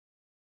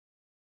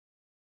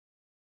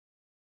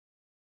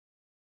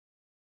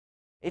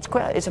It's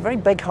a very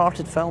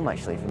big-hearted film,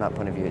 actually, from that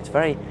point of view. It's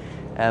very,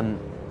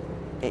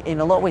 in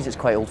a lot of ways, it's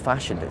quite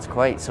old-fashioned. It's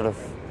quite sort of,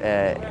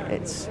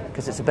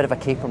 because it's a bit of a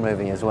caper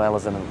movie as well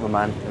as a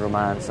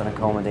romance and a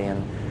comedy.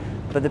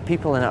 But the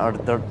people in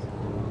it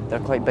they're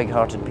quite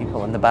big-hearted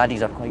people, and the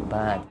baddies are quite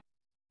bad.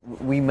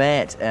 We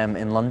met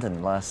in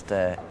London last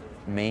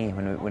May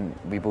when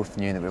we both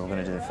knew that we were going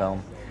to do the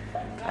film,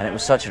 and it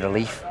was such a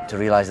relief to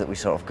realise that we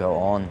sort of got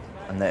on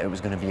and that it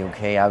was going to be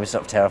okay. I was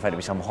sort of terrified to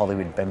be some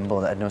Hollywood bimbo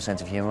that had no sense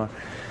of humour,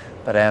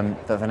 but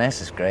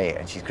Vanessa's great,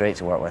 and she's great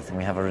to work with, and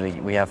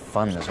we have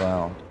fun as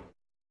well.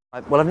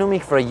 Well, I've known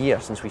Mick for a year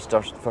since we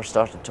first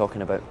started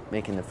talking about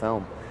making the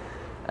film,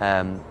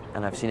 and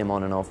I've seen him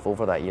on and off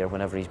over that year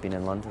whenever he's been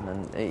in London,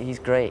 and he's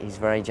great. He's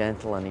very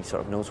gentle, and he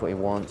sort of knows what he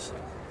wants.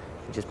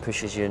 He just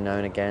pushes you now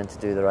and again to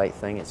do the right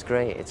thing. It's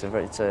great.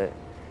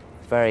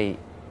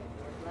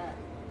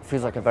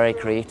 Feels like a very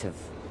creative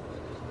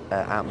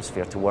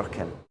atmosphere to work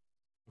in.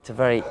 It's a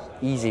very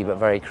easy but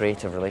very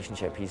creative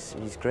relationship.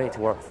 He's great to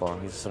work for.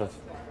 He's a sort of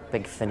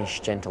big Finnish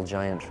gentle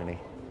giant, really.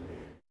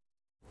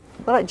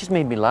 Well, it just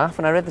made me laugh.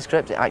 When I read the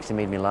script, it actually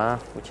made me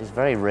laugh, which is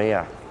very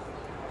rare.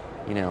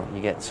 You know,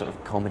 you get sort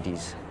of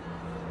comedies,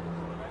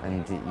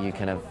 and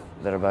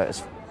they're about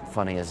as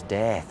funny as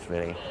death,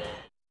 really.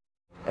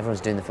 Everyone's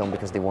doing the film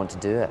because they want to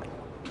do it,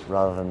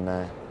 rather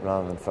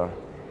than for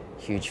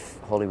huge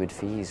Hollywood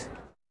fees.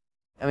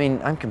 I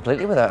mean, I'm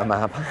completely without a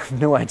map. I have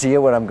no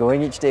idea where I'm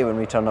going each day when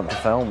we turn up to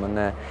film,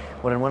 and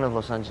we're in one of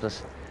Los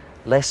Angeles'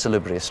 less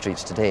salubrious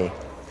streets today.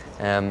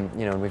 You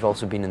know, and we've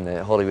also been in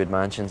the Hollywood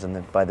mansions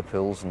and by the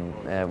pools, and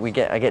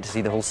I get to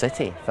see the whole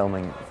city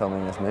filming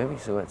this movie.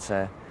 So it's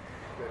a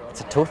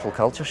total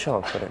culture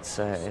shock, but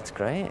it's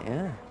great.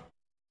 Yeah,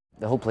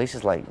 the whole place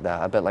is like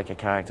that, a bit like a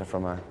character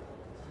from a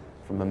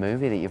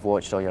movie that you've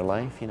watched all your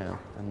life, you know,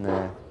 and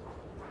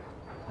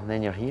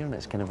then you're here and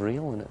it's kind of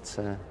real, and it's.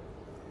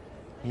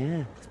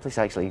 Yeah, this place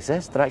actually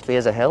exists. There actually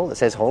is a hill that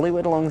says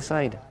Hollywood along the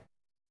side.